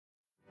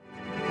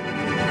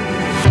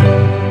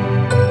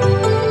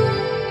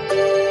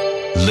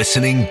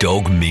Listening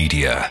Dog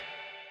Media.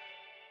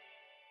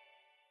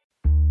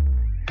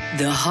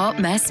 The Hot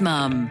Mess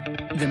Mum.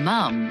 The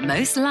mum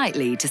most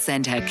likely to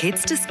send her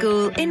kids to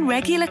school in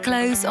regular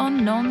clothes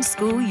on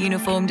non-school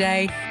uniform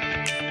day.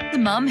 The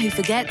mum who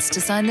forgets to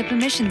sign the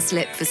permission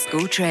slip for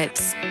school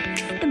trips.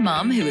 The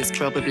mum who has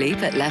probably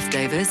put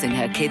leftovers in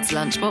her kids'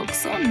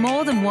 lunchbox on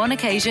more than one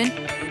occasion.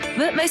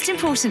 But most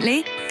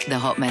importantly, the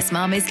Hot Mess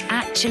Mum is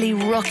actually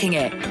rocking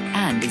it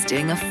and is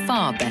doing a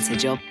far better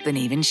job than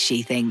even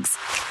she thinks.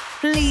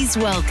 Please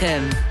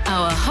welcome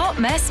our Hot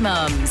Mess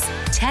Mums,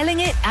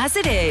 telling it as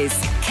it is,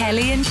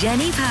 Kelly and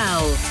Jenny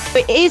Powell.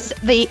 It is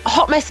the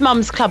Hot Mess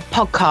Mums Club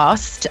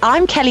podcast.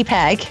 I'm Kelly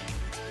Pegg.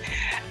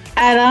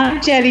 And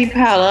I'm Jenny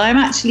Powell. I'm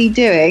actually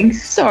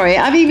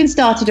I've even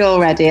started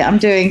already. I'm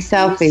doing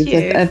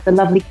selfies of the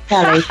lovely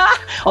Kelly.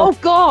 Oh,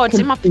 God,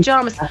 in my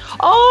pyjamas.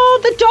 Oh,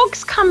 the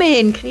dog's come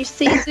in. Can you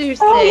see Susie?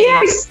 Oh,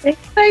 yes.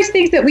 Those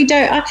things that we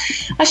don't.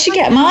 I should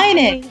get mine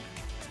in.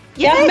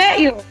 Yeah, I've met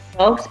your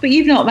dogs, but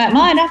you've not met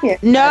mine, have you?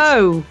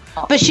 No,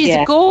 but she's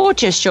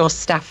gorgeous, your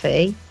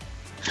Staffy.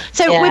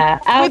 So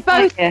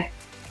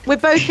we're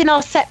both in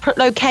our separate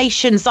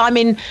locations. I'm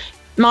in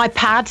my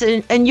pad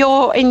and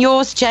you're in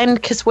yours, Jen,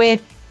 because we're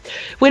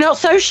not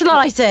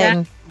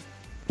socialising.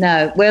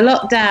 No, we're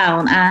locked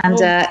down,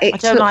 and I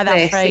don't like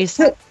that phrase.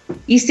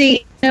 You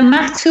see, no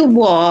matter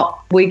what,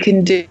 we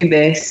can do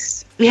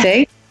this. Yeah.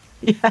 See?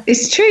 Yeah.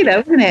 It's true though,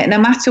 isn't it? No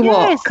matter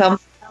what comes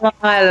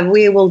on,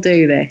 we will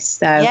do this.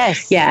 So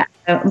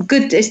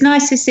good. It's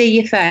nice to see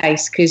your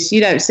face because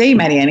you don't see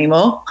many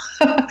anymore.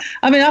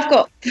 I mean, I've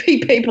got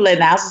 3 people in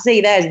the house. I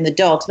see theirs and the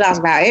dogs, but that's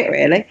about it,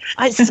 really.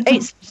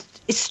 It's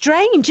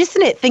strange,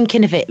 isn't it,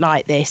 thinking of it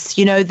like this,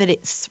 you know,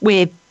 that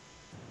we're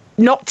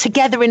not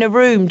together in a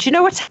room. Do you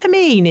know what I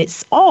mean?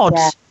 It's odd.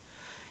 Yeah.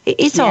 It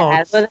is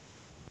odd. Well,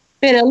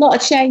 been a lot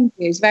of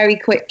changes very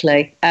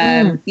quickly.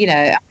 You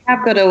know,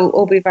 I've got to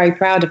all be very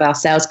proud of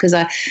ourselves because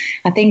I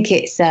think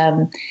it's,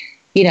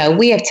 you know,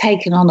 we have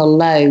taken on a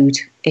load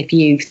if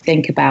you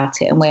think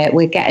about it, and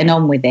we're getting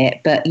on with it.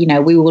 But, you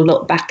know, we will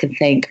look back and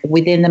think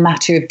within the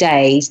matter of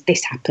days,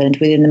 this happened.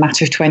 Within the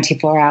matter of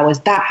 24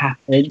 hours, that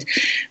happened.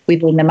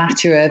 Within the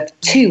matter of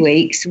 2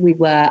 weeks, we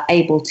were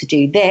able to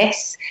do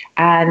this.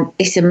 And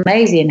it's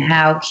amazing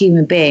how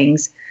human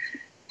beings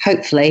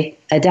hopefully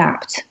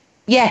adapt.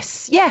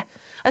 Yes. Yeah.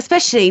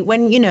 Especially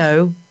when, you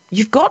know,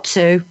 you've got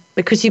to,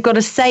 because you've got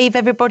to save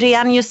everybody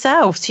and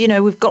yourselves. You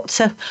know, we've got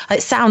to,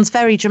 it sounds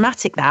very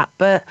dramatic that,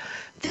 but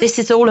this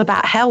is all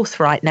about health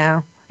right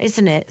now,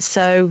 isn't it?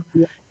 So,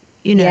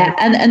 you know. Yeah,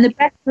 and the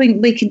best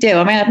thing we can do,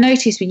 I mean, I've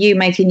noticed with you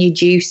making your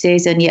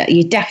juices and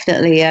you're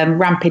definitely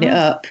ramping it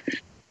up.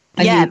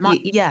 And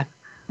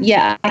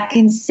Yeah, I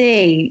can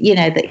see, you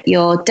know, that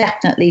you're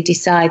definitely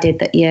decided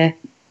that you're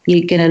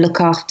going to look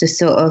after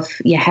sort of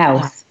your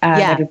health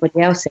and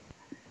everybody else.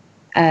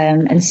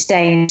 And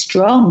staying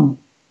strong.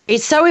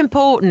 It's so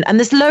important. And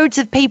there's loads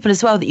of people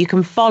as well that you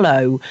can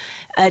follow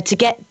to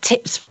get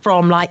tips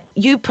from. Like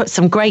you put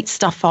some great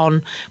stuff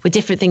on with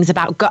different things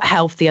about gut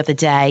health the other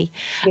day.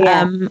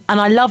 Yeah. And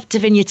I love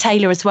Davinia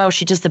Taylor as well.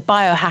 She does the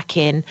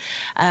biohacking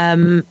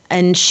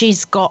and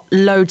she's got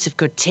loads of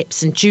good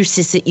tips and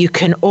juices that you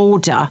can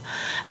order.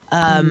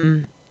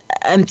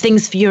 And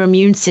things for your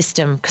immune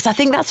system, because I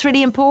think that's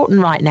really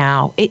important right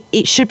now.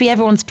 It should be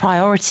everyone's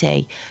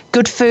priority.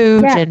 Good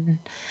food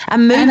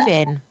and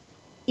moving.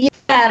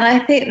 And I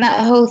think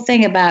that whole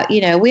thing about,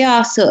 you know, we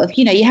are sort of,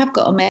 you know, you have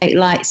got to make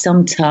light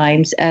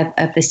sometimes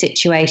of the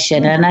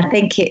situation. And I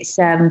think it's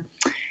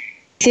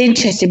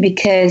interesting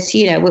because,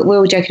 you know, we're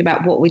all joking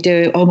about what we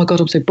do. Oh, my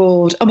God, I'm so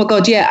bored. Oh, my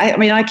God, yeah. I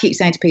mean, I keep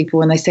saying to people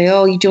when they say,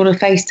 oh, do you want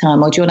to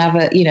FaceTime or do you want to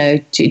have a, you know,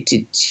 do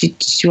you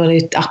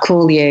want to, I'll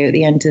call you at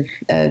the end of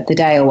the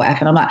day or whatever.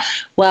 And I'm like,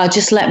 well,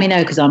 just let me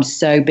know because I'm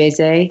so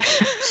busy,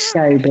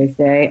 so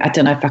busy. I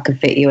don't know if I can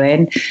fit you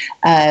in.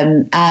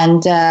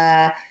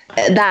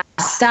 That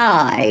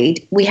aside,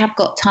 we have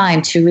got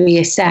time to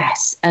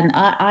reassess. And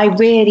I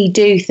really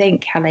do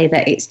think, Kelly,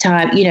 that it's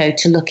time, you know,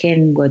 to look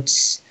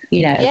inwards,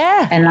 you know,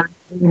 and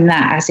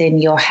that as in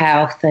your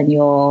health and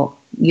your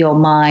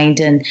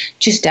mind and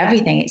just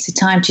everything. It's a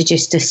time to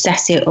just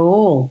assess it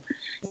all.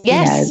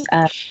 Yes. You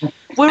know,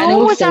 we're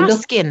always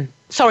asking.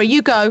 Sorry,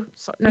 you go.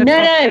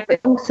 No.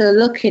 But also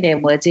looking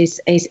inwards is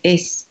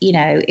you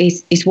know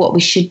is what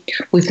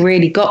we've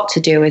really got to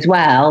do as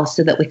well,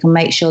 so that we can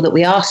make sure that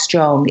we are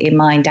strong in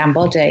mind and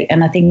body.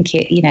 And I think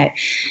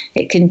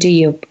it can do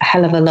you a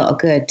hell of a lot of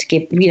good to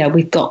give. You know,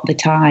 we've got the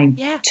time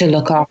to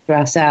look after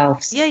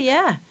ourselves.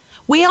 Yeah.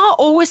 We are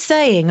always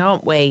saying,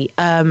 aren't we?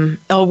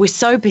 We're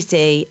so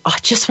busy. I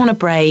just want a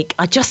break.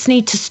 I just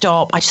need to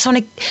stop. I just want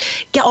to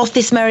get off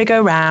this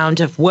merry-go-round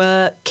of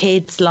work,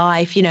 kids,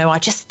 life, you know,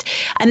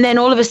 and then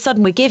all of a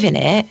sudden we're giving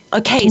it.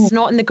 Okay, it's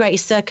not in the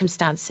greatest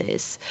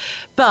circumstances,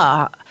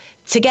 but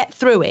to get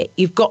through it,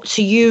 you've got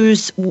to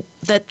use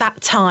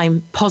that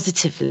time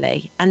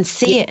positively and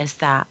see it as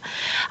that.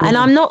 And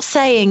I'm not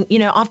saying,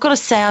 I've got to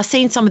say, I've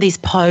seen some of these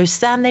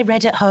posts and they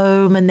read at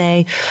home and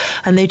they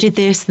did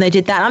this and they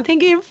did that. And I'm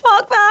thinking,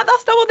 fuck that.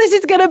 That's not what this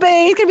is going to be.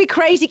 It's going to be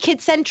crazy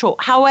kid central.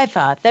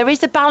 However, there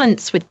is a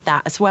balance with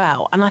that as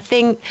well. And I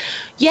think,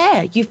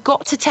 you've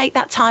got to take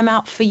that time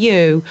out for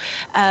you.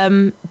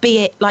 Be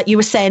it like you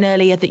were saying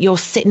earlier, that you're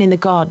sitting in the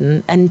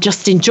garden and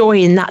just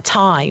enjoying that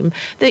time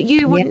that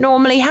you wouldn't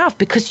normally have,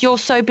 because you're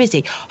so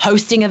busy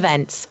hosting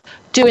events,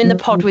 doing the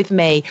pod with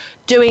me,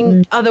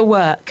 doing other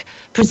work,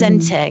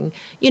 presenting.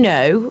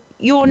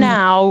 You're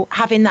now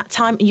having that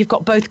time, and you've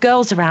got both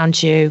girls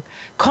around you.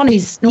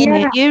 Connie's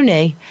normally at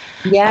uni.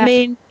 Yeah. I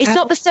mean, it's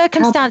not the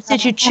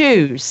circumstances you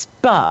choose,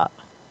 but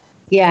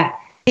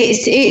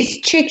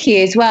it's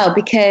tricky as well,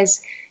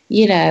 because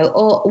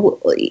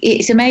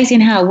it's amazing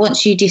how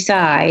once you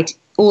decide,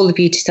 all of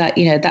you decide,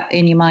 that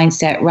in your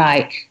mindset,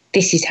 right,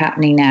 this is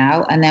happening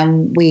now, and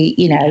then we,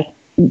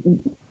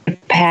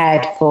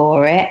 prepared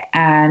for it,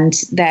 and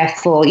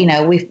therefore,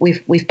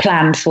 we've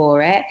planned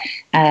for it,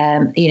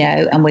 and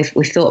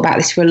we've thought about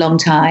this for a long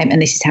time,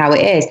 and this is how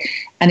it is.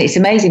 And it's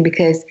amazing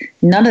because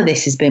none of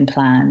this has been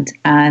planned,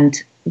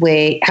 and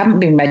we haven't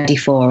been ready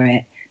for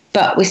it,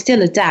 but we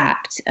still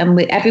adapt, and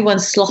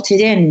everyone's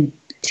slotted in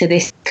to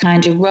this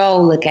kind of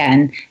role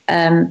again.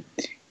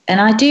 And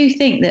I do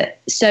think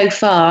that so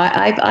far,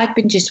 I've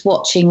been just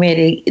watching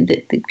really,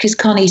 because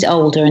Connie's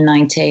older and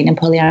 19 and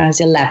Pollyanna's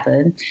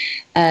 11.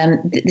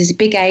 There's a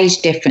big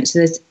age difference. So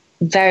there's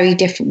very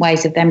different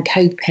ways of them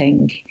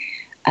coping.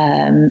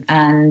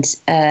 And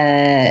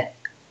I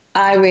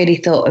really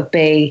thought it'd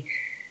be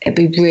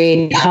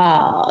really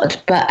hard.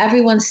 But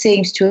everyone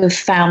seems to have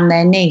found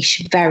their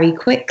niche very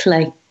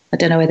quickly. I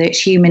don't know whether it's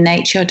human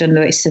nature, I don't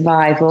know if it's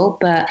survival,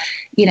 but,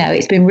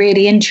 it's been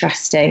really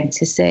interesting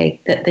to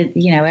see that,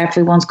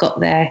 everyone's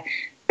got their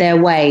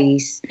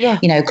ways.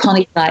 Yeah.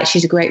 Connie,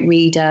 she's a great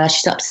reader.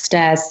 She's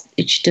upstairs,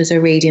 she does her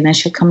reading, and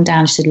she'll come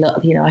down. She said,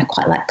 look, I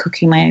quite like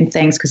cooking my own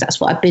things because that's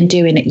what I've been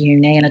doing at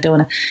uni, and I don't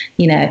want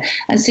to,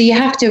 and so you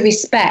have to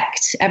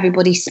respect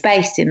everybody's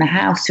space in the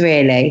house,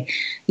 really,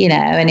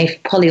 and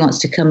if Polly wants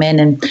to come in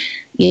and,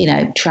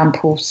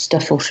 trample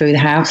stuff all through the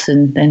house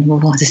and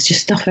there's just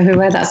stuff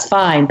everywhere, that's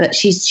fine. But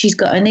she's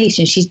got a niche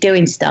and she's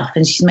doing stuff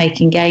and she's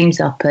making games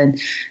up, and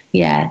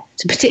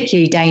it's a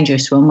particularly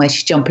dangerous one where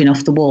she's jumping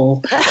off the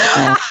wall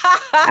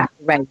after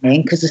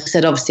raining, because I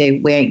said obviously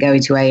we ain't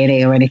going to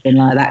A&E or anything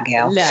like that,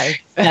 girl. No.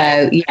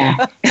 So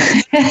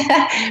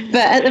but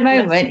at the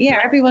moment,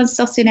 everyone's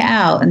sussing it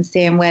out and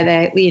seeing where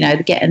they're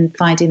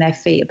finding their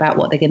feet about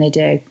what they're going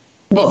to do.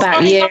 What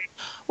about you?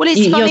 Well,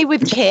 it's funny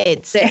with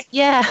kids.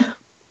 Yeah.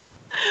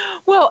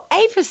 Well,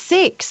 Ava's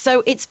 6,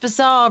 so it's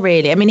bizarre,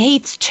 really. I mean,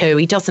 he's 2.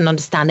 He doesn't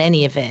understand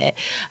any of it.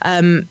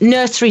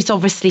 Nursery's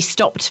obviously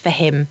stopped for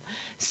him,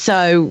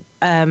 so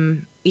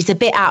he's a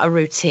bit out of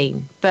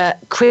routine. But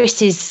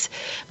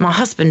my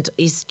husband,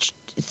 is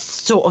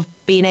sort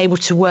of being able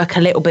to work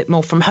a little bit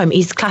more from home.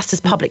 He's classed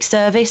as public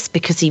service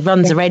because he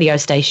runs a radio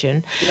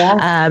station,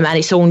 and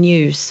it's all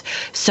news.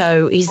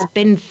 So he's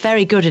been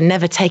very good and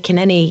never taken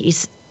any.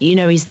 He's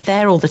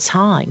there all the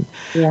time.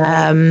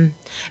 Yeah.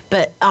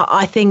 But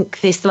I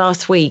think this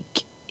last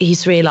week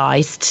he's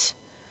realised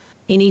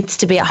he needs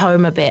to be at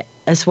home a bit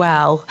as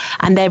well.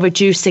 And they're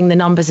reducing the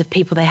numbers of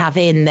people they have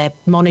in. They're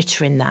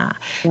monitoring that.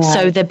 Right.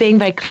 So they're being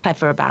very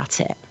clever about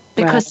it.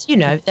 Because,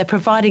 they're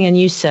providing a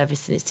news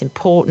service and it's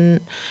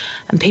important.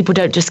 And people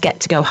don't just get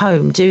to go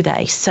home, do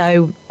they?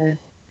 So...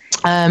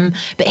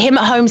 but him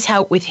at home's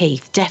helped with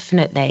Heath,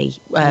 definitely,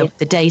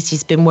 the days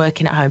he's been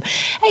working at home.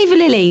 Ava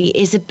Lily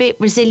is a bit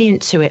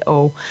resilient to it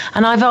all.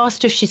 And I've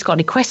asked her if she's got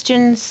any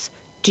questions.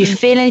 Do you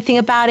feel anything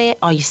about it?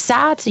 Are you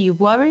sad? Are you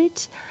worried?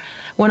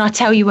 When I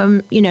tell you,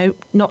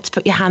 not to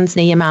put your hands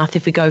near your mouth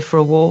if we go for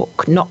a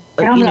walk, you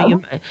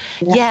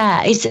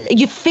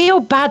feel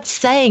bad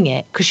saying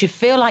it because you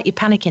feel like you're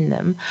panicking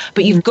them,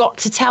 but you've got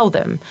to tell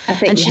them.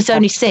 And she's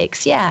only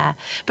 6,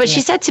 But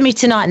she said to me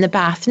tonight in the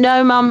bath,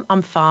 no, Mum,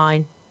 I'm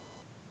fine.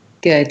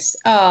 Good.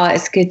 Oh,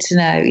 it's good to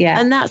know. Yeah.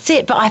 And that's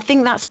it. But I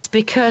think that's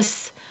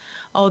because,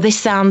 this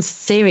sounds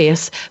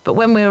serious, but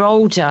when we're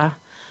older,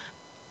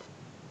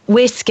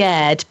 we're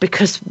scared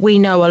because we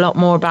know a lot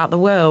more about the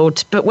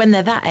world. But when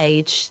they're that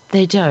age,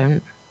 they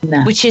don't.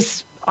 No. Which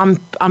is, I'm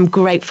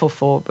grateful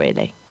for,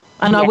 really.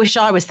 And I wish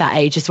I was that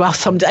age as well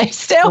someday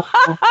still.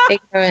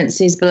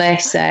 Ignorance is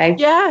bliss, eh?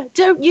 Yeah,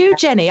 don't you,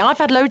 Jenny? I've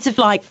had loads of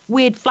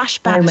weird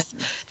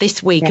flashbacks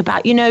this week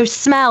about,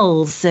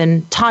 smells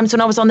and times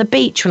when I was on the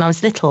beach when I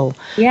was little.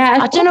 Yeah,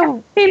 I don't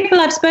know. People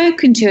I've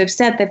spoken to have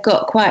said they've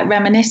got quite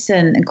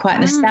reminiscent and quite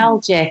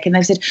nostalgic. And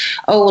they've said,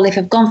 if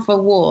I've gone for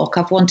a walk,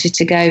 I've wanted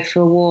to go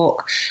for a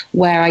walk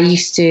where I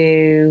used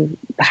to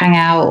hang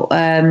out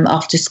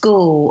after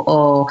school.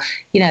 Or,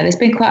 there's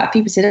been quite a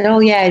few people said,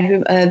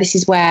 this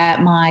is where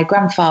my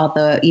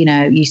grandfather,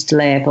 used to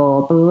live,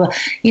 or blah, blah, blah.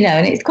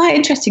 And it's quite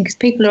interesting because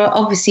people are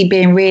obviously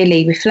being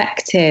really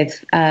reflective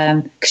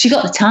because you've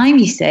got the time,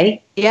 you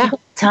see. Yeah. You've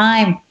got the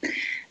time.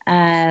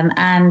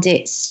 And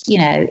it's,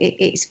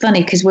 it's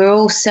funny because we're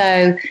all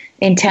so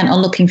intent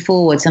on looking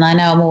forwards. And I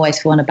know I'm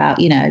always one about,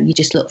 you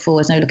just look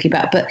forwards, no looking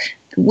back. But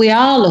we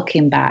are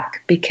looking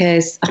back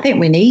because I think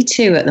we need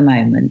to at the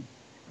moment.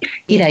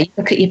 You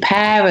look at your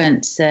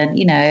parents and,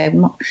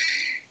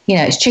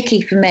 it's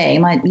tricky for me,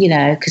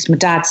 because my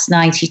dad's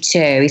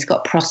 92, he's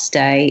got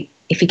prostate.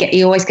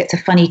 He always gets a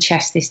funny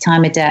chest this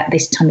time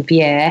of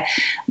year.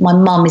 My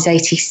mum is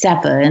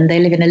 87. They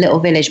live in a little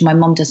village. My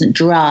mum doesn't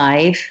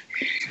drive.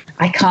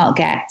 I can't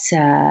get,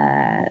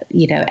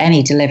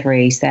 any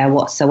deliveries there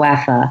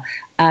whatsoever.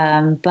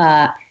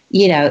 But,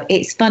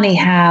 it's funny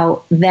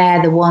how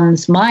they're the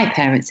ones, my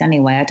parents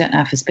anyway, I don't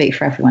know if I speak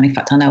for everyone. In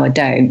fact, I know I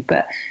don't.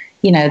 But,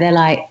 they're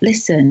like,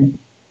 listen,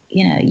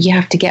 you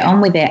have to get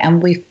on with it.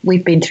 And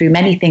we've been through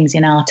many things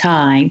in our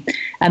time.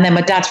 And then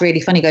my dad's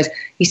really funny. He goes,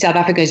 he's South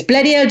Africa, goes,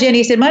 bloody hell, Jenny.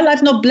 He said, my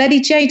life's not bloody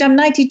changed. I'm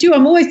 92.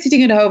 I'm always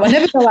sitting at home. I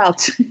never go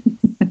out.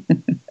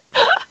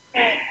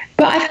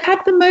 But I've had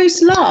the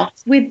most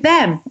laughs with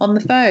them on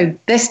the phone.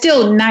 They're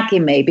still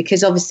nagging me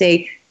because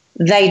obviously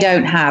they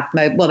don't have,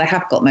 they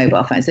have got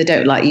mobile phones. They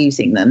don't like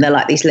using them. They're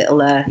like these little,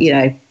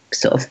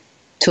 sort of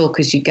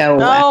talk as you go.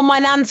 Oh, my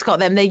nan's got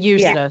them. They're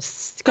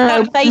useless. Yeah.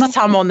 Got no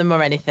FaceTime on them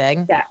or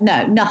anything. Yeah,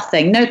 no,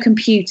 nothing. No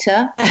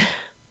computer.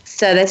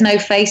 So there's no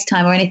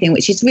FaceTime or anything,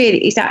 which is really,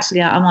 it's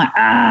actually, I'm like,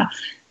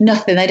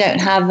 nothing. They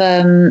don't have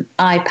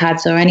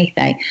iPads or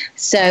anything.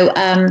 So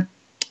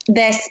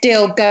they're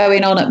still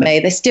going on at me.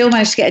 They still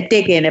managed to get a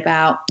dig in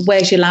about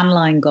where's your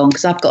landline gone,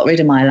 because I've got rid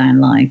of my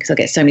landline because I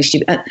get so many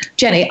stupid.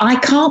 Jenny, I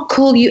can't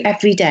call you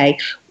every day.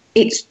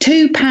 It's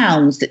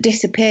 £2 that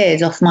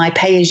disappears off my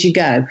pay as you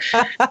go.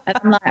 And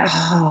I'm like,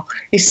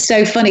 it's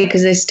so funny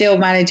because they're still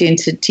managing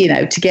to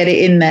get it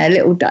in there,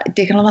 little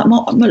dig. And I'm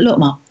like, look,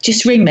 Mum,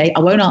 just ring me.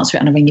 I won't answer it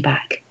and I'll ring you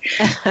back.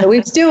 So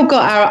we've still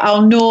got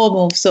our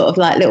normal sort of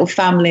like little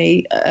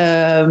family.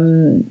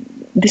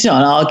 It's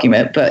not an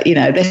argument, but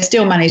they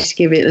still manage to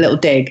give it a little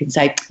dig and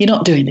say, you're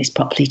not doing this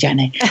properly,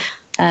 Jenny.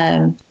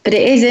 But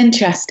it is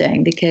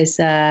interesting because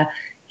I've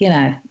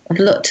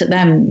looked at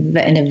them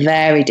in a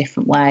very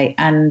different way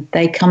and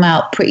they come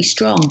out pretty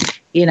strong,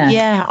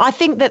 Yeah, I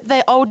think that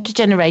the older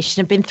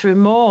generation have been through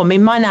more. I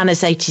mean, my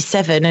nana's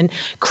 87 and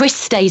Chris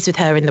stays with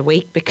her in the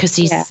week because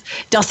he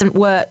doesn't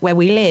work where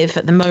we live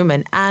at the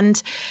moment.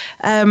 And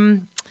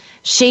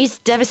she's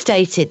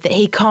devastated that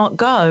he can't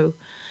go.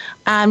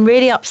 And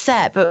really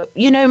upset. But,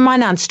 my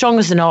nan's strong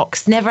as an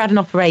ox, never had an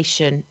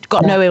operation,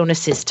 got no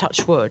illnesses,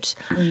 touch wood.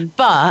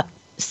 But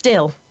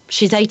still,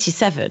 she's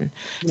 87.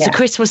 Yeah. So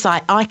Chris was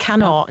like, I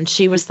cannot. And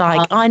she was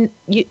like,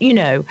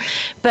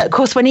 But, of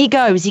course, when he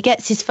goes, he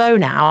gets his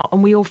phone out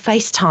and we all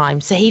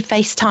FaceTime. So he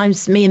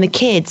FaceTimes me and the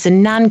kids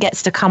and Nan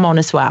gets to come on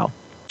as well.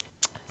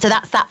 So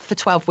that's that for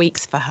 12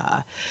 weeks for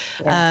her.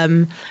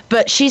 Yeah.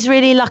 But she's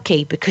really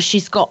lucky because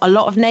she's got a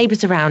lot of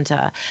neighbours around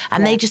her.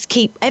 And they just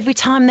keep, every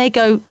time they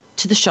go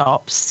to the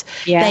shops,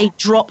 they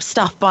drop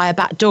stuff by a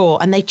back door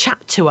and they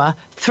chat to her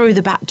through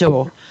the back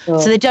door.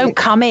 So they don't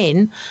come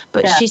in,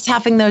 but she's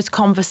having those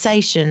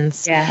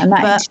conversations. Yeah, and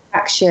that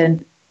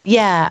interaction.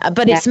 Yeah,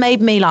 but it's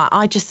made me like,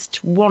 I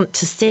just want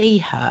to see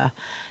her.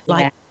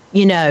 Like,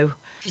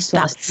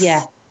 that's...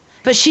 Yeah.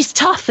 But she's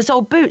tough as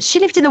old boots. She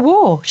lived in the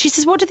war. She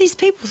says, what do these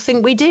people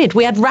think we did?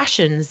 We had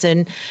rations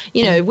and,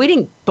 we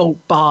didn't bulk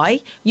buy.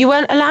 You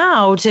weren't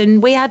allowed.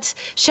 And we had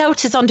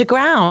shelters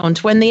underground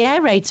when the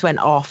air raids went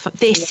off.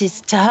 This is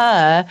to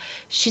her.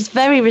 She's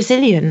very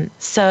resilient.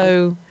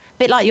 So a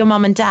bit like your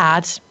mum and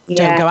dad,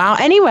 don't go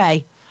out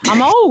anyway.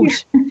 I'm old,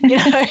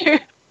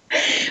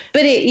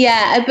 But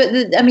I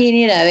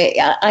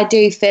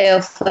do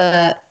feel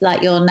for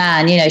like your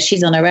nan,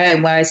 she's on her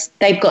own, whereas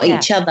they've got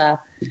each other.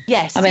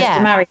 Yes. I mean,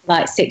 they're married for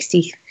like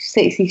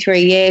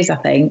 63 years, I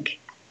think.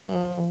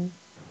 So,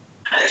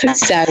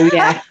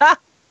 yeah.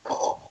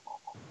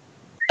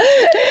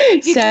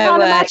 You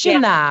can't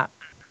imagine that.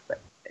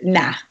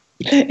 Nah.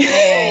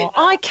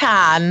 I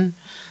can.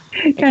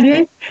 Can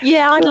you?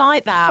 Yeah, I'd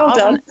like that. Hold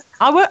on.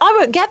 I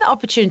won't get that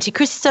opportunity.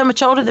 Chris is so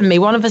much older than me.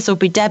 One of us will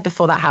be dead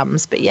before that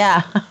happens. But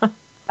yeah.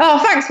 Oh,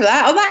 thanks for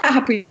that. Oh, that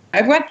happy.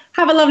 Everyone,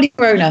 have a lovely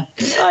Corona.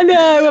 I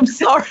know. I'm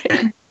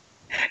sorry.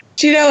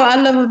 Do you know what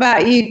I love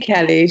about you,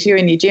 Kelly? Is you're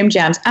in your gym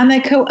jams, and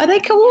are they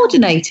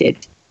coordinated?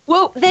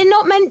 Well, they're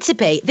not meant to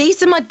be.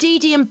 These are my Dee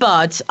Dee and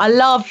Bud. I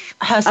love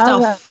her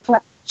stuff.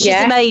 She's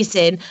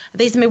amazing.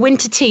 These are my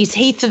winter tees.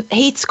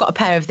 Heath's got a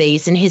pair of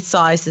these in his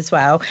size as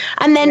well.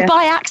 And then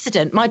by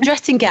accident, my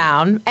dressing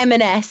gown,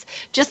 M&S,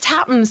 just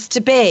happens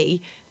to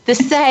be the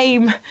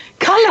same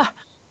colour.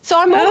 So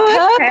I'm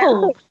all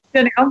purple.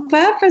 Done it on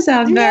purpose.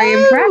 I was very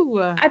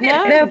impressed. I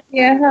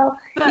didn't know.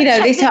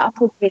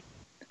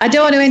 I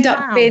don't want to end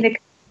up being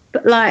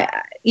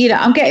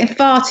I'm getting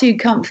far too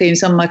comfy in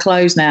some of my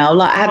clothes now.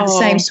 Like I have the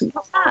same.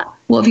 What's that?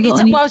 What have you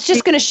got? Well, I was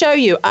just going to show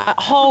you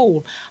a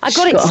hole. I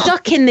got it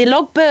stuck in the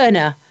log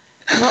burner.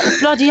 Got a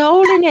bloody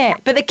hole in it.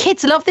 But the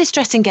kids love this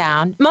dressing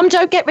gown. Mum,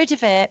 don't get rid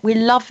of it. We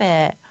love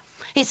it.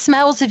 It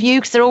smells of you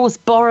because they're always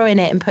borrowing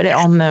it and put it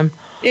on them.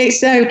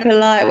 It's so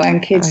polite when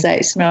kids say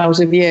it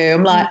smells of you.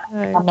 I'm like,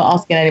 I'm not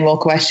asking any more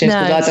questions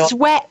because I don't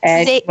sweat,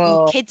 sick,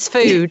 kids'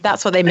 food.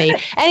 That's what they mean.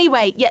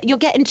 Anyway, yeah, you're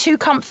getting too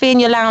comfy in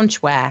your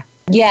loungewear.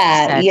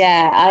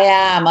 Yeah, I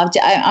am.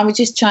 I'm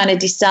just trying to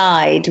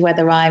decide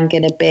whether I'm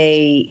going to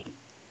be,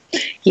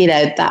 you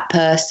know, that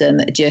person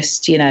that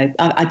just, you know,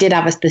 I did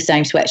have the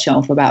same sweatshirt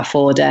on for about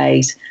 4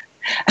 days.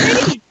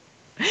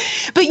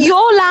 But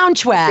your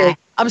loungewear,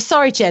 I'm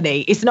sorry,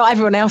 Jenny, it's not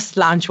everyone else's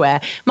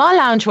loungewear. My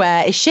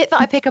loungewear is shit that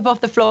I pick up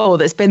off the floor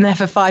that's been there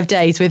for 5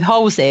 days with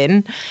holes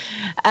in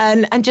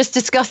and just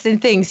disgusting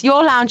things.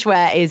 Your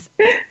loungewear is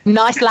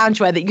nice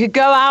loungewear that you could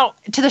go out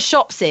to the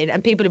shops in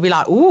and people would be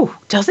like, ooh,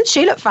 doesn't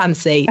she look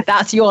fancy?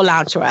 That's your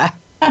loungewear.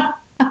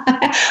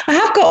 I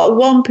have got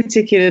one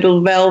particular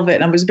little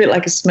velvet, and it was a bit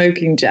like a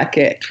smoking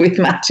jacket with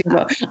matching.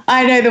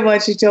 I know the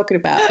one she's talking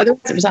about. But the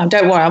rest of the time,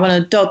 don't worry, I'm on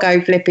a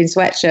doggo flipping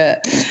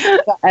sweatshirt.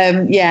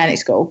 But, yeah, and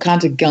it's got all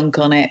kinds of gunk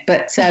on it.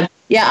 But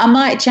yeah, I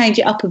might change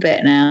it up a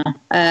bit now.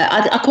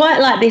 I quite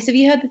like this. Have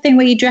you heard the thing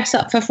where you dress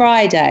up for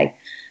Friday?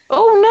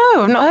 Oh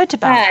no, I've not heard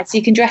about that. So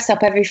you can dress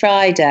up every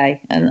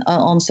Friday and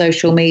on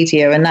social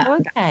media, and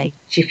that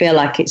makes you feel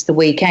like it's the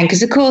weekend.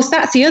 Because of course,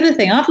 that's the other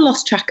thing. I've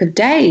lost track of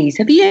days.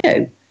 Have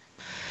you?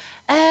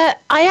 I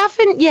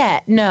haven't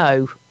yet,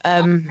 no.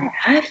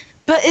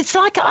 But it's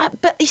like,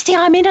 but you see,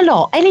 I'm in a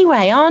lot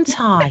anyway, aren't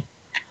I?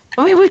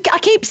 I mean, I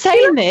keep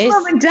saying this,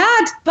 Mum and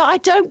Dad, but I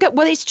don't go.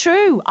 Well, it's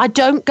true. I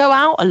don't go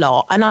out a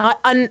lot,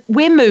 and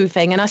we're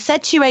moving. And I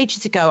said to you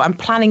ages ago, I'm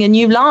planning a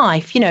new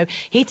life. You know,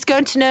 he's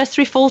going to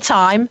nursery full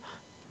time.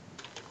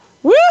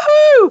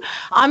 Woohoo!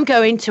 I'm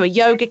going to a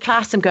yoga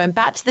class. I'm going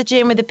back to the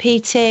gym with a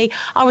PT.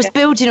 I was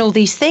building all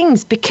these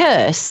things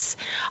because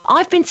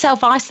I've been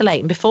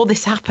self-isolating before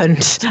this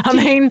happened. I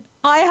mean,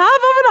 I have,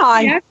 haven't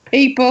I? Yeah,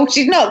 people.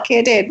 She's not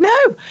kidding.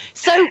 No.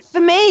 So for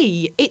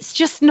me, it's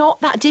just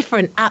not that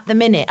different at the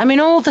minute. I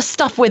mean, all the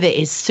stuff with it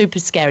is super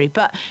scary,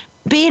 but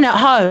being at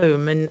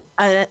home and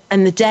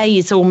the day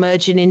is all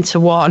merging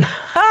into one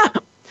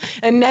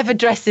and never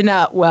dressing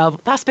up, well,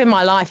 that's been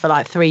my life for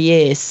like 3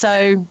 years.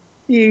 So...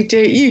 You do.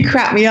 You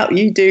crack me up.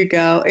 You do,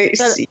 girl.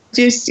 It's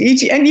just,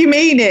 and you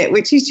mean it,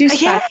 which is just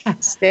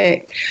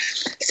fantastic.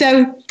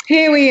 So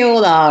here we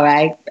all are,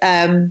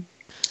 eh?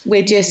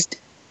 We're just,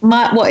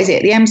 what is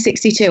it? The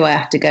M62 I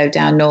have to go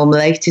down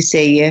normally to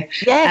see you.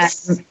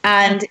 Yes.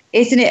 And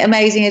isn't it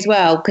amazing as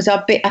well? Because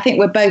I think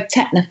we're both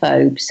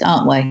technophobes,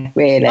 aren't we,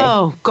 really?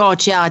 Oh,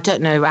 God, yeah. I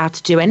don't know how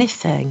to do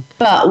anything.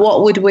 But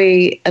what would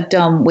we have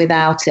done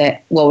without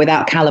it? Well,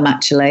 without Callum,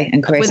 actually,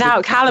 and Chris.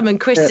 Without Callum and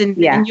Chris and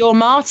your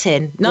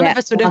Martin. None of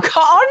us would have got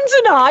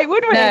on tonight,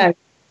 would we? No.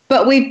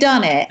 But we've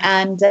done it,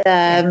 and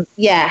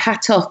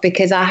hat off,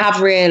 because I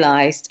have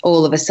realised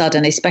all of a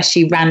sudden,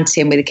 especially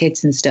ranting with the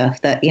kids and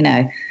stuff, that, you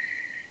know,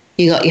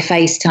 you got your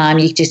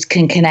FaceTime, you just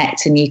can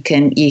connect and you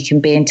can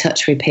be in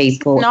touch with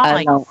people.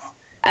 Nice.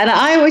 And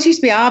I always used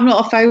to be, I'm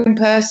not a phone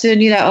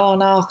person, you know, oh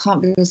no, I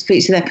can't be able to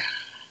speak to them.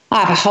 I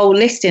have a whole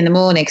list in the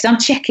morning because I'm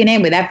checking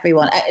in with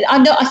everyone.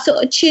 I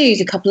sort of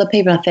choose a couple of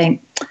people. I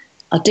think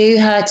I'll do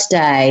her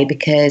today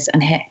because I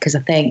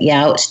think,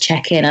 I ought to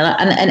check in.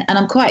 And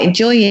I'm quite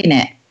enjoying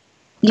it.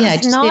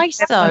 It's nice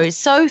though. It's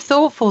so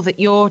thoughtful that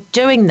you're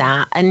doing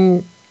that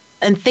and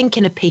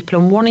thinking of people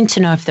and wanting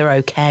to know if they're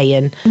okay.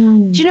 And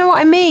do you know what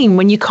I mean?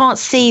 When you can't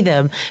see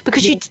them,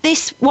 because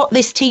what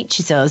this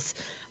teaches us,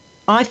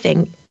 I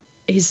think,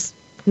 is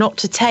not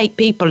to take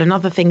people and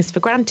other things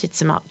for granted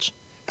so much.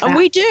 And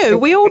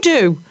we all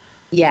do.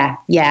 Yeah.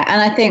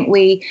 And I think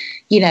we,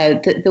 you know,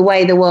 the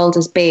way the world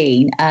has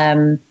been,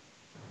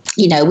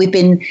 you know, we've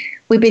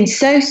been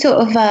so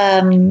sort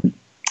of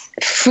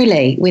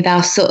frilly with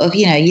our sort of,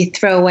 you know, you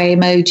throw away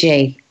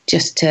emoji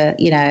just to,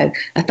 you know,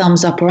 a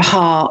thumbs up or a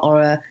heart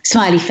or a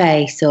smiley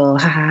face or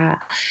ha ha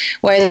ha.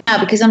 Whereas now,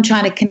 because I'm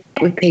trying to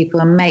connect with people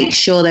and make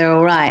sure they're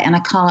all right, and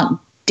I can't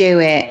do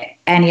it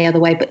any other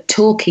way but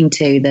talking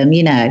to them,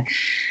 you know,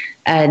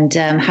 and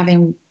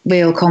having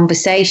real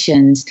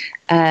conversations,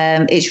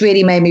 it's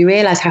really made me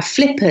realise how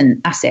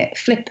flippant,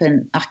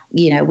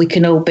 you know, we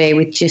can all be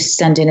with just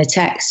sending a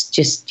text,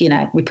 just, you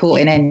know,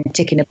 reporting in,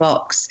 ticking a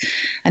box.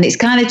 And it's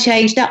kind of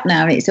changed up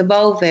now, and it's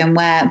evolving,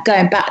 where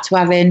going back to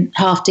having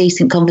half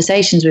decent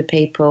conversations with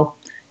people,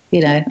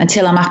 you know,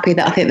 until I'm happy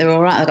that I think they're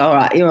all right. I go, all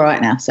right, you're all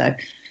right now. So,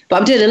 but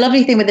I'm doing a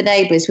lovely thing with the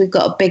neighbours. We've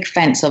got a big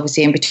fence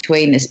obviously in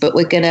between us, but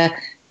we're going to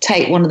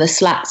take one of the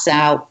slats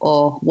out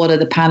or one of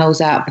the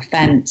panels out of the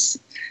fence,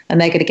 and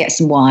they're going to get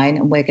some wine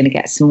and we're going to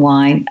get some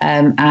wine,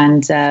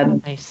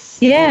 nice.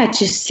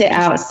 Just sit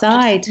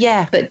outside.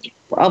 Yeah, but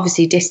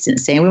obviously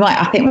distancing.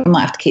 I think we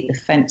might have to keep the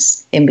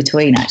fence in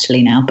between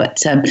actually now. But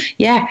so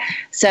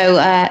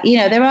you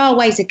know, there are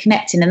ways of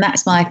connecting, and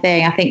that's my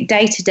thing. I think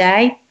day to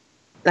day,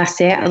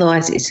 that's it.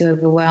 Otherwise, it's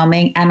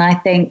overwhelming. And I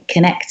think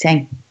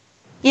connecting.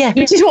 Yeah,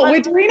 which is what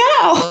we're doing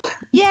now.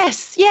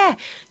 Yes, yeah.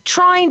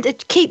 trying to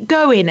keep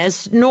going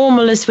as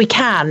normal as we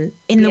can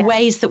in the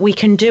ways that we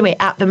can do it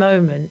at the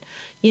moment,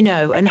 you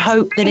know, and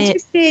hope that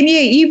it. Seeing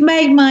you've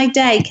made my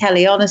day,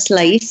 Kelly.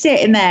 Honestly, you're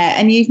sitting there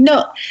and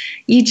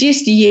you're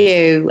just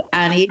you,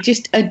 and you're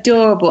just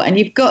adorable, and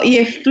you've got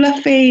your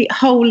fluffy,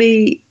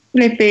 holy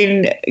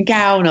flipping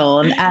gown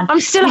on, and I'm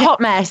still a hot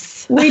mess.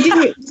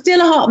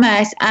 Still a hot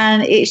mess,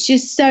 and it's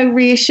just so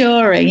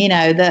reassuring, you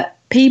know, that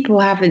people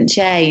haven't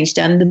changed,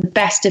 and the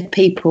best of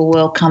people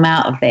will come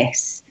out of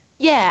this.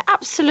 Yeah,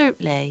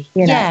 absolutely.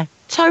 You know? Yeah,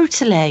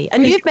 totally.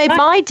 And you've made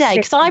my day,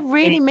 because I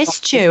really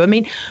missed you. I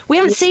mean, we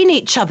haven't seen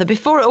each other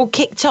before it all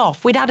kicked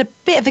off. We'd had a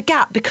bit of a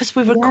gap because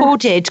we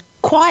recorded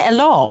quite a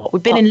lot.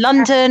 We've been in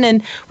London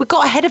and we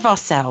got ahead of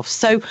ourselves.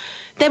 So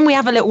then we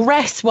have a little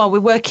rest while we're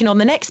working on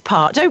the next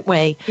part, don't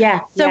we?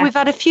 Yeah. So we've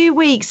had a few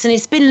weeks, and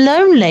it's been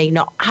lonely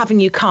not having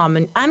you come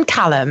and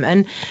Callum.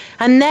 And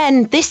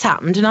then this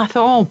happened, and I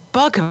thought, oh,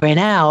 buggering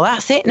hell,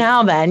 that's it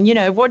now then. You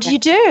know, what do you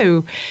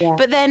do? Yeah.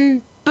 But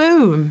then,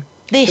 boom.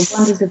 The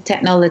wonders of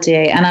technology,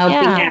 and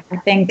I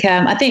think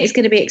it's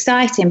going to be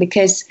exciting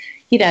because,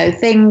 you know,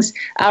 things,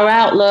 our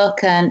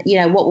outlook, and, you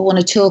know, what we want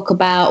to talk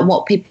about and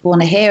what people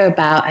want to hear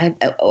about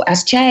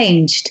has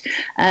changed,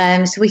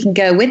 so we can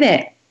go with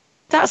it.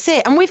 That's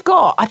it. And we've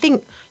got, I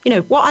think, you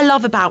know, what I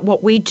love about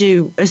what we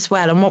do as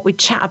well, and what we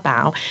chat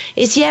about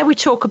is, we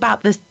talk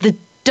about the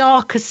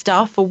darker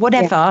stuff or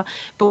whatever,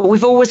 but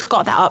we've always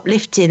got that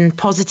uplifting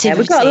positivity. Yeah,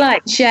 we've got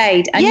light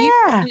shade,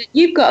 and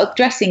you've got a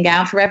dressing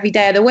gown for every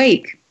day of the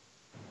week.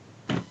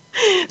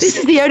 This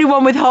is the only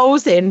one with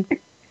holes in.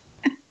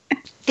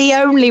 The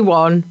only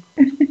one.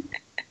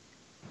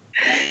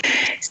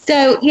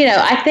 So, you know,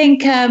 I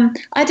think,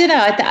 I don't know,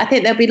 I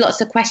think there'll be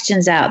lots of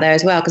questions out there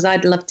as well, because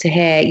I'd love to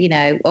hear, you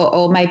know,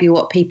 or maybe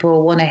what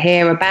people want to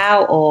hear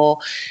about, or,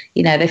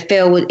 you know, they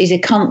feel is a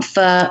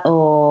comfort,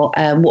 or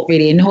what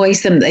really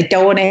annoys them that they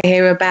don't want to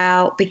hear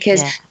about,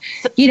 because,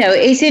 you know,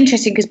 it's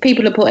interesting because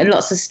people are putting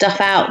lots of stuff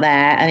out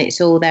there and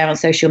it's all there on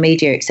social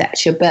media,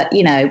 etc. But,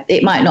 you know,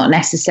 it might not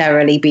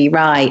necessarily be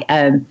right.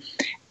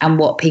 And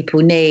what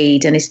people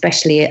need, and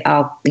especially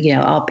our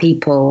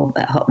people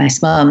at Hot Mess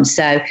Mums.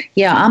 So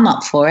yeah, I'm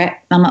up for it.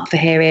 I'm up for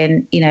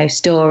hearing, you know,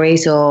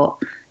 stories, or,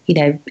 you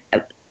know,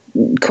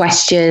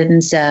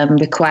 questions,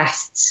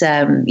 requests.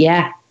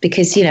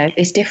 Because, you know,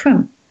 it's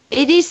different.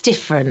 It is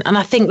different, and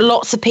I think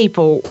lots of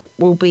people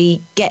will be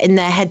getting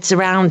their heads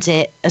around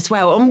it as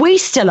well. And we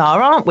still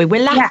are, aren't we?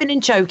 We're laughing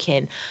and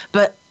joking,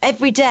 but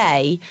every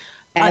day,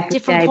 at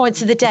different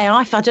points of the day,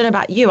 I don't know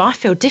about you, I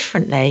feel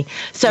differently.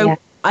 So. Yeah.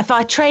 If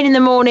I train in the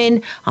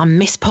morning, I'm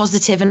Miss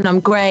Positive and I'm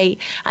great.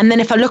 And then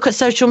if I look at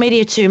social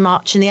media too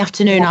much in the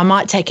afternoon, I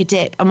might take a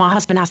dip. And my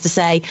husband has to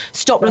say,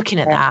 stop looking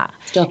at that.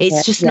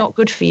 It's just not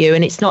good for you.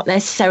 And it's not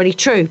necessarily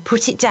true.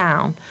 Put it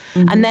down.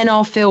 Mm-hmm. And then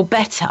I'll feel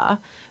better.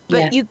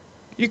 But you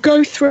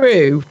go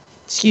through,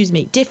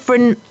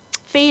 different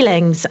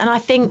feelings. And I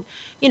think,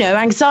 you know,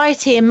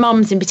 anxiety in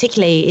mums in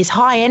particular is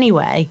high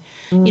anyway.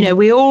 You know,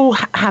 we all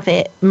have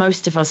it,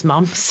 most of us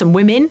mums and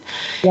women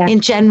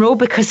in general,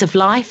 because of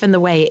life and the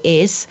way it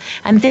is.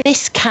 And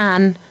this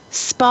can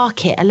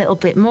spark it a little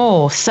bit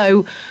more.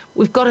 So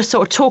we've got to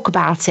sort of talk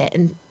about it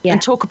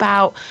and talk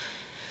about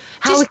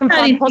how we can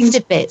find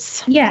positive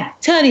bits. Yeah,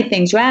 turning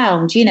things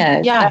round, you know.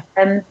 Yeah.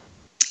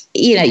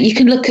 You know, you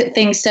can look at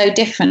things so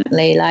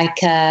differently, like,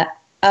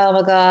 oh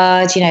my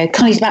God, you know,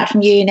 Connie's back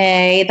from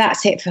uni,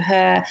 that's it for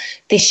her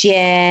this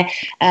year.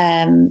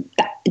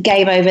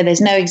 Game over,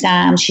 there's no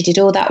exams. She did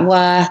all that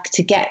work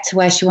to get to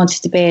where she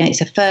wanted to be, and it's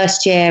her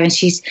first year, and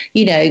she's,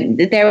 you know,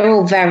 they're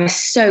all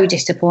so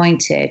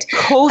disappointed. Of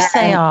course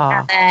they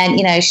are. And,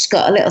 you know, she's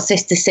got a little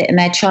sister sitting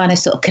there trying to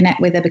sort of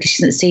connect with her because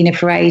she hasn't seen her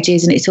for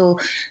ages, and it's all,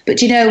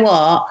 but you know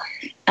what?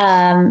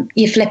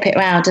 You flip it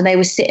around, and they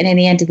were sitting in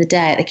the end of the day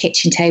at the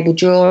kitchen table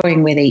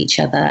drawing with each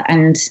other,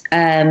 and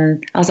I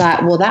was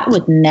like, well, that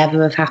would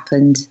never have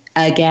happened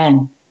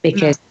again,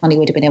 because Connie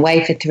would have been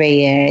away for 3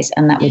 years,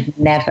 and that would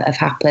never have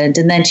happened.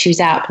 And then she was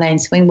out playing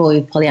swing ball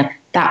with Pollyanna.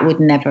 That would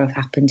never have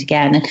happened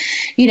again. And,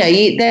 you know,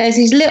 there's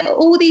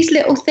all these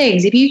little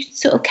things. If you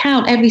sort of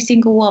count every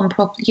single one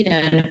properly, you know,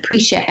 and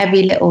appreciate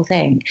every little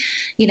thing,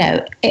 you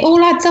know, it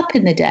all adds up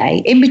in the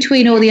day, in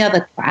between all the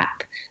other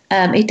crap.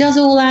 It does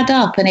all add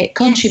up, and it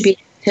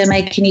contributes to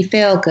making you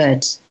feel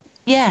good.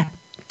 Yeah,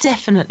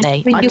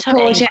 definitely. When you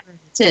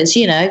projectors,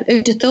 you know,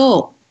 who'd have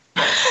thought?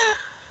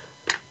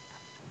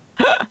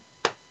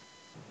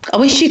 I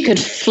wish you could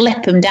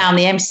flip them down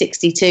the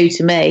M62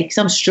 to me, because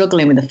I'm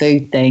struggling with the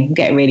food thing. I'm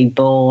getting really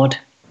bored.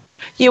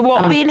 You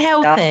what, being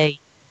healthy?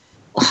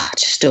 Oh, I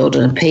just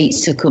ordered a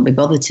pizza. Couldn't be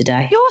bothered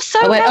today. You're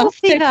so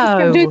healthy,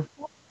 though.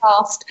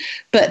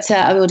 But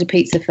I ordered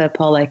pizza for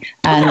Polly,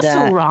 and that's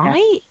all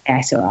right. Yeah,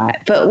 it's all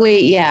right. But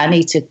I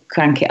need to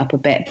crank it up a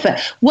bit. But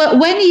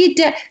when you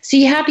so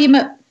you have your,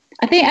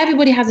 I think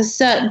everybody has a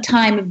certain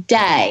time of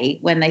day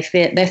when they're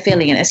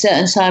feeling it, a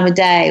certain time of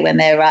day when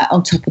they're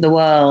on top of the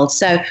world.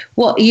 So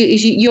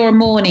you're a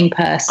morning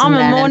person? I'm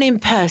a morning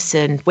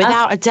person,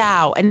 without a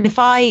doubt. And if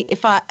I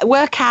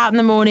work out in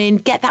the morning,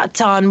 get that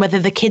done, whether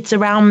the kids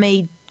around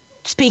me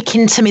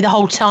speaking to me the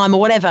whole time or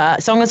whatever,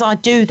 as long as I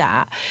do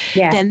that,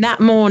 then that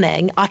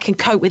morning I can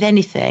cope with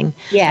anything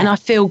and I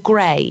feel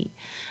great.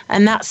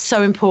 And that's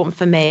so important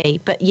for me.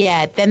 But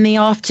then the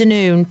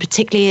afternoon,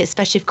 particularly,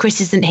 especially if Chris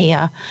isn't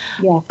here,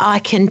 I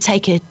can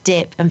take a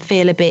dip and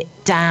feel a bit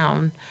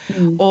down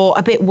or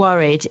a bit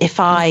worried if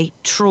I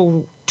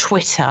trawl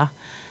Twitter.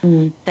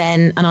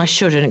 Then, and I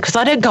shouldn't, because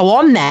I don't go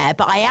on there,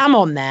 but I am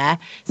on there.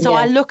 So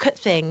I look at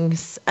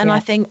things and I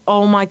think,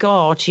 oh my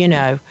God,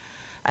 and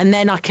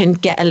then I can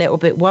get a little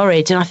bit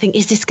worried and I think,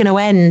 is this going to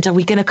end? Are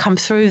we going to come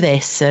through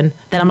this? And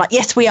then I'm like,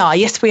 yes, we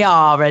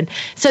are. And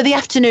so the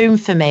afternoon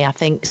for me, I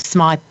think, is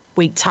my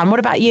week time. What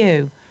about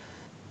you?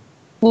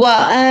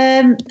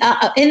 Well,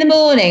 in the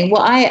morning,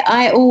 what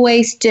I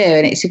always do,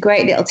 and it's a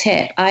great little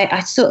tip,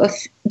 I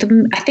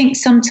think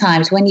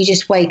sometimes when you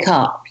just wake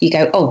up, you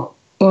go,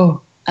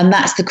 oh. And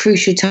that's the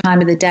crucial time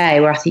of the day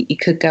where I think you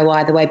could go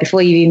either way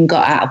before you even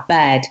got out of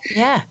bed.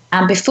 Yeah.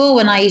 And before,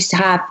 when I used to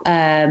have,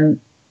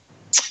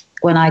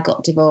 when I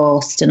got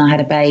divorced and I had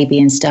a baby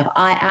and stuff,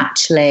 I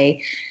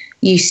actually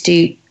used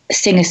to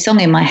sing a song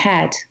in my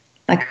head,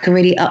 like a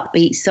really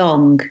upbeat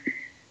song,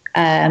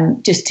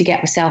 just to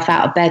get myself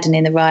out of bed and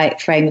in the right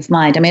frame of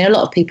mind. I mean, a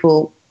lot of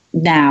people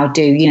now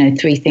do,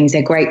 3 things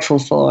they're grateful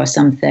for or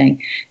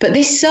something. But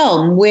this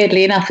song,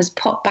 weirdly enough, has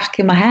popped back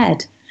in my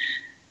head.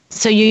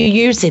 So you're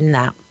using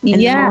that in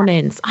the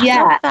mornings? I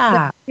love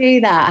that. I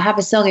do that. I have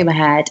a song in my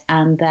head,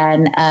 and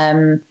then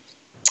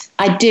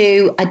I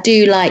do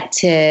like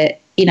to,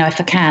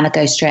 if I can, I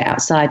go straight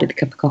outside with a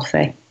cup of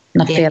coffee,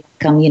 and I feel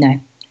like I'm,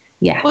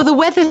 Well, the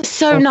weather's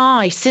so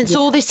nice. Since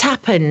all this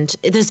happened,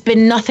 there's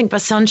been nothing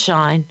but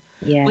sunshine,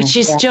 which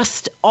is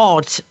just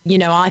odd,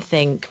 I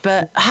think.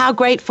 But how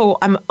grateful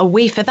are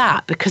we for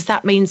that? Because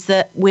that means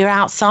that we're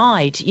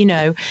outside,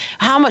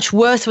 How much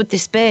worse would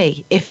this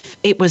be if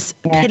it was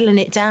piddling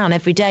it down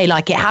every day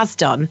like it has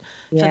done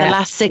for the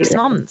last 6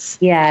 months?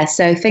 Yeah,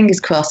 so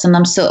fingers crossed. And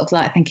I'm sort of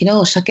like thinking,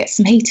 should I get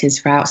some heaters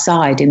for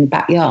outside in the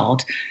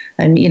backyard?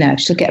 And,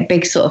 she'll get a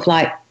big sort of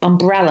like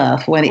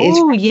umbrella for when it is.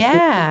 Oh,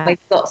 yeah.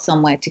 We've got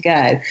somewhere to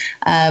go.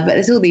 But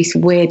there's all these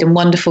weird and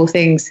wonderful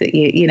things that,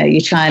 you're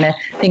trying to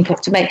think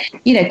of to make,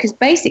 because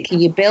basically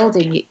you're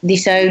building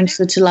this own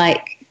sort of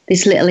like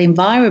this little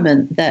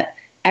environment that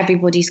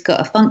everybody's got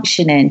to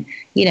function in.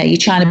 You're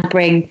trying to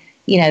bring,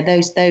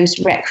 those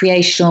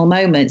recreational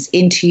moments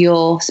into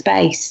your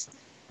space.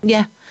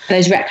 Yeah.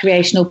 Those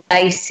recreational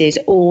places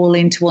all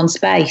into one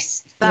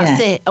space.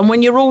 That's it. And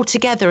when you're all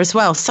together as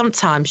well,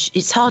 sometimes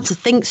it's hard to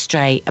think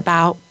straight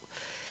about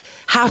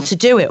how to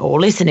do it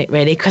all, isn't it,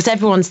 really? Because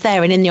everyone's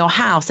there, and in your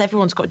house,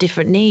 everyone's got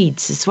different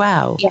needs as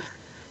well. Yeah.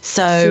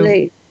 So.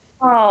 Absolutely.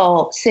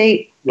 Oh,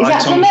 see, is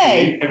that for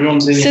me?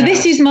 Everyone's in. So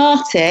this is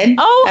Martin.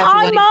 Oh,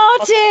 hi,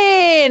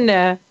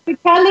 Martin.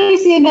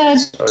 Kelly's in her.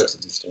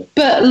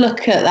 But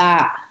look at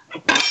that.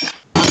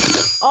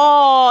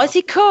 Oh, has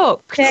he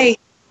cooked? Tea.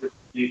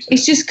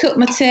 He's just cooked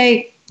my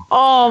tea.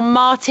 Oh,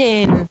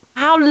 Martin,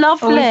 how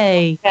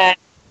lovely.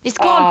 It's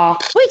gone.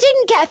 We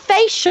didn't get a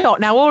face shot.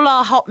 Now, all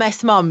our hot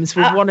mess mums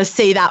would want to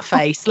see that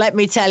face, let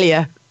me tell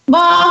you.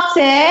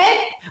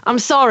 Martin! I'm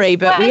sorry,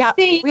 but we have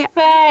to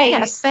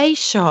get a face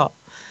shot.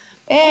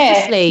 Yeah.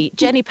 Obviously,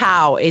 Jenny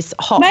Powell is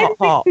hot.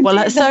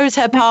 Well, so is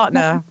her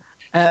partner,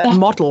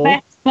 model.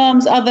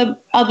 Mums, other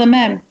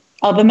men.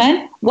 Other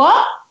men?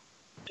 What?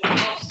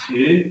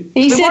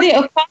 He said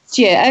it'll cost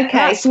you. Okay,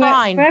 that's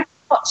fine. We're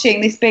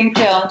watching this being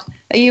filmed.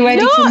 Are you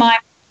ready for my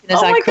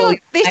God,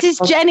 this is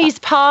Jenny's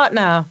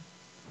partner.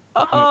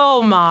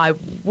 Oh my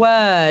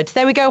word.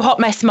 There we go, hot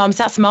mess mums.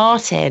 That's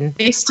Martin.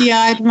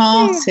 Misty-eyed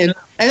Martin.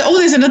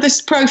 There's another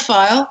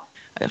profile.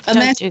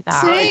 Don't do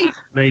that.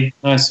 Me.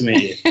 Nice to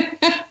meet you.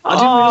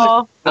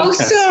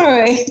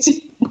 Sorry.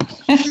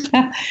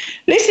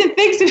 Listen,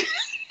 things.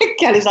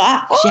 Kelly's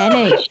like,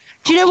 Jenny.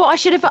 Do you know what I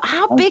should have?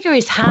 How big are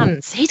his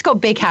hands? He's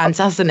got big hands,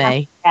 hasn't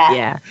he?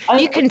 Yeah.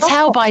 You can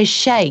tell by his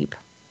shape.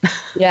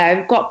 Yeah,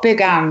 he's got big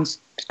hands.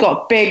 He's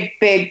got a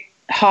big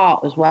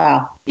heart as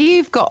well.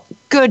 You've got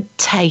good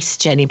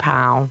taste, Jenny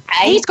Powell.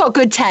 He's got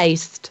good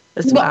taste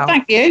as well.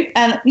 Thank you.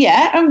 And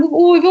and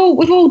we've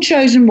all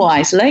chosen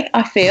wisely,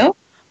 I feel.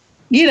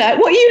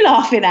 What are you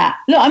laughing at?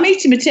 Look, I'm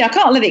eating my tea. I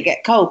can't let it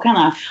get cold, can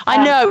I?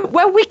 I know.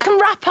 Well, we can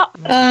wrap up.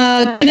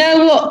 You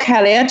know what,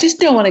 Kelly? I just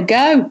don't want to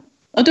go.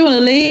 I don't want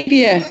to leave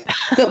you,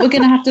 but we're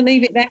going to have to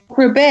leave it there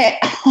for a bit.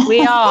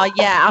 We are,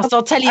 yeah.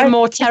 I'll tell you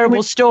more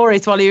terrible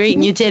stories while you're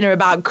eating your dinner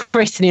about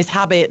Chris and his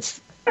habits.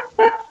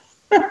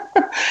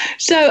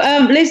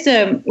 So,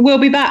 listen, we'll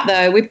be back,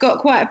 though. We've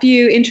got quite a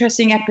few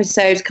interesting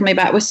episodes coming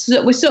back. We're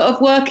sort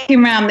of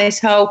working around this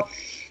whole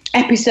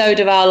episode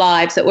of our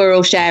lives that we're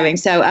all sharing.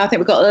 So I think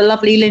we've got the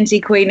lovely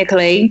Lindsay Queen of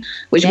Clean,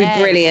 which will be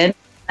brilliant.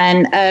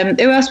 And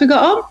who else we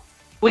got on?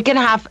 We're going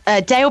to have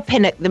Dale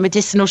Pinnock, the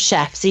medicinal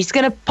chef. So he's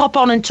going to pop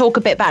on and talk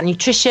a bit about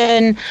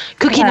nutrition,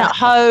 cooking at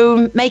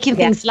home, making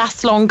things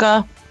last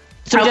longer.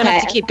 So we don't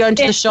have to keep going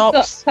to the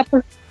shops.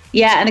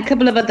 Yeah, and a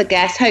couple of other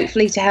guests,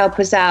 hopefully to help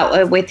us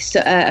out with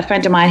a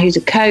friend of mine who's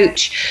a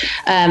coach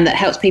that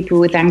helps people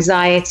with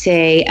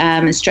anxiety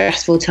and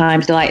stressful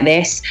times like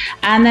this.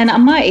 And then I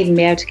might even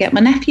be able to get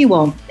my nephew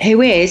on,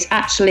 who is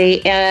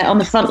actually on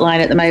the front line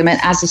at the moment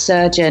as a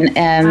surgeon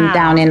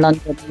down in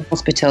London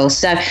hospital.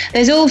 So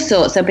there's all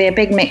sorts. There'll be a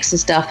big mix of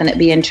stuff and it'll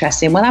be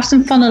interesting. We'll have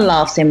some fun and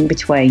laughs in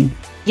between.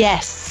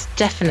 Yes,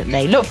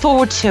 definitely. Look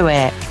forward to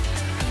it.